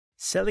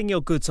Selling your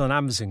goods on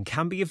Amazon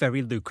can be a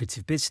very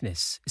lucrative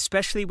business,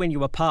 especially when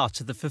you are part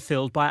of the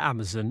Fulfilled by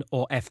Amazon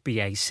or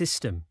FBA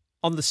system.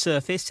 On the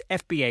surface,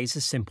 FBA is a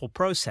simple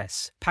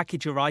process.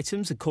 Package your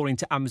items according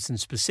to Amazon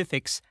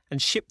specifics and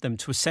ship them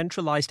to a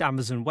centralized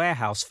Amazon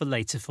warehouse for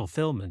later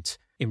fulfillment.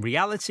 In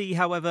reality,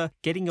 however,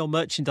 getting your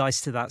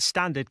merchandise to that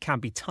standard can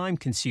be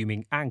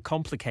time-consuming and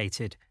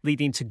complicated,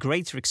 leading to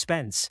greater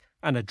expense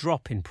and a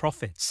drop in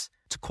profits.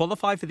 To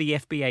qualify for the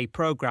FBA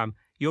program,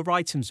 your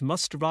items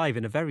must arrive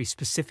in a very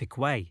specific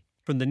way,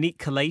 from the neat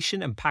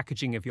collation and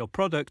packaging of your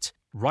product,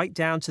 right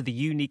down to the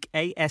unique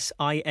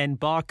ASIN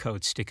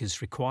barcode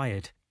stickers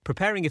required.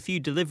 Preparing a few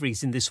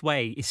deliveries in this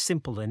way is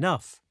simple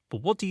enough,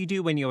 but what do you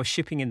do when you are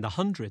shipping in the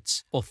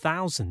hundreds or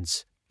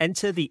thousands?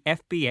 Enter the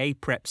FBA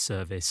prep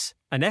service.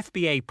 An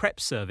FBA prep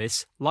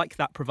service, like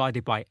that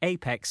provided by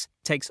Apex,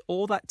 takes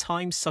all that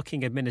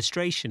time-sucking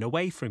administration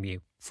away from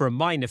you. For a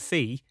minor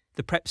fee,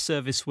 the prep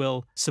service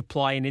will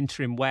supply an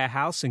interim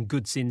warehouse and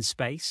goods-in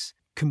space,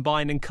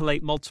 combine and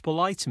collate multiple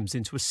items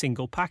into a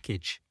single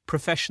package,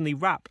 professionally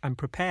wrap and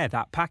prepare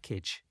that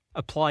package,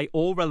 apply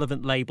all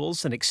relevant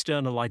labels and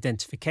external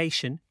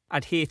identification,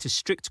 adhere to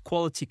strict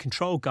quality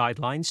control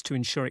guidelines to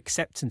ensure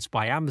acceptance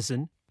by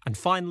Amazon, and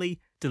finally,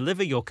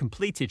 deliver your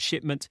completed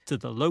shipment to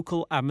the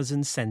local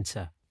Amazon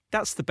center.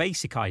 That's the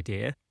basic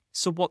idea,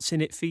 so what's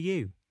in it for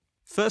you?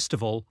 First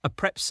of all, a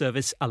prep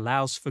service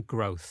allows for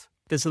growth.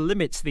 There's a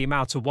limit to the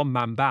amount a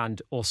one-man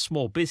band or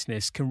small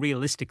business can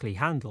realistically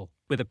handle.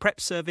 With a prep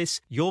service,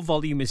 your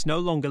volume is no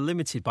longer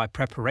limited by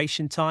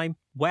preparation time,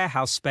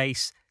 warehouse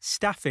space,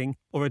 staffing,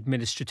 or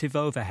administrative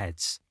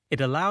overheads.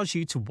 It allows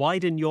you to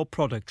widen your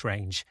product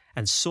range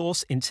and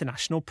source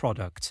international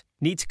product.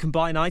 Need to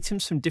combine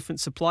items from different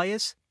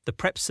suppliers? The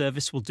prep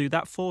service will do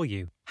that for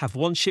you. Have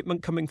one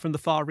shipment coming from the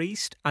Far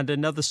East and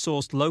another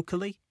sourced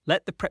locally?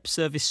 Let the prep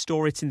service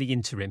store it in the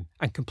interim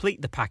and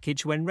complete the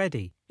package when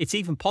ready. It's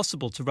even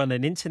possible to run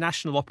an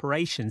international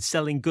operation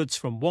selling goods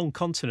from one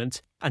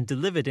continent and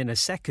delivered in a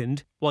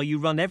second while you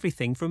run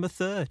everything from a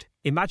third.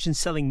 Imagine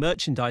selling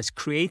merchandise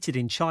created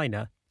in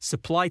China,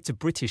 supplied to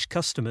British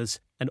customers,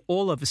 and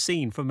all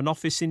overseen from an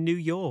office in New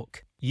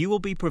York. You will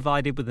be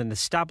provided with an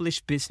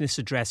established business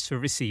address for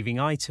receiving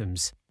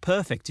items.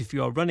 Perfect if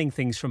you are running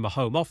things from a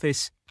home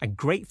office, and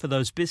great for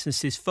those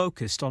businesses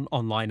focused on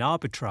online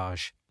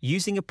arbitrage.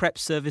 Using a prep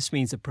service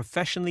means a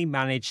professionally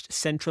managed,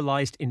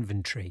 centralized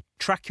inventory.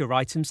 Track your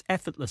items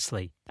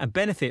effortlessly and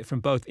benefit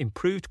from both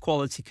improved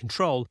quality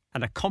control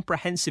and a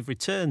comprehensive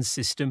returns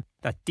system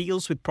that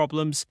deals with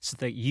problems so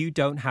that you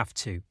don't have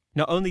to.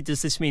 Not only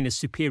does this mean a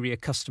superior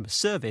customer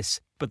service,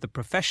 but the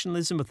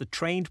professionalism of the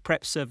trained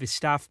prep service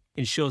staff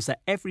ensures that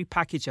every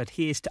package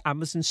adheres to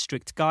Amazon's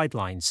strict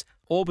guidelines,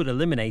 all but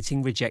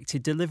eliminating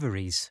rejected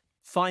deliveries.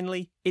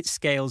 Finally, it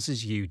scales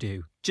as you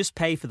do. Just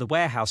pay for the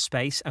warehouse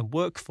space and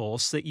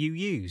workforce that you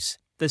use.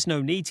 There's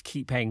no need to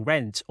keep paying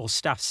rent or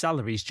staff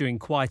salaries during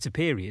quieter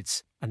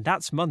periods, and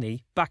that's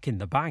money back in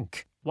the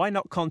bank. Why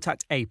not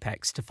contact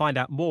Apex to find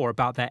out more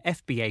about their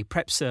FBA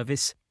prep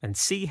service and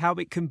see how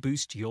it can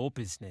boost your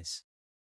business?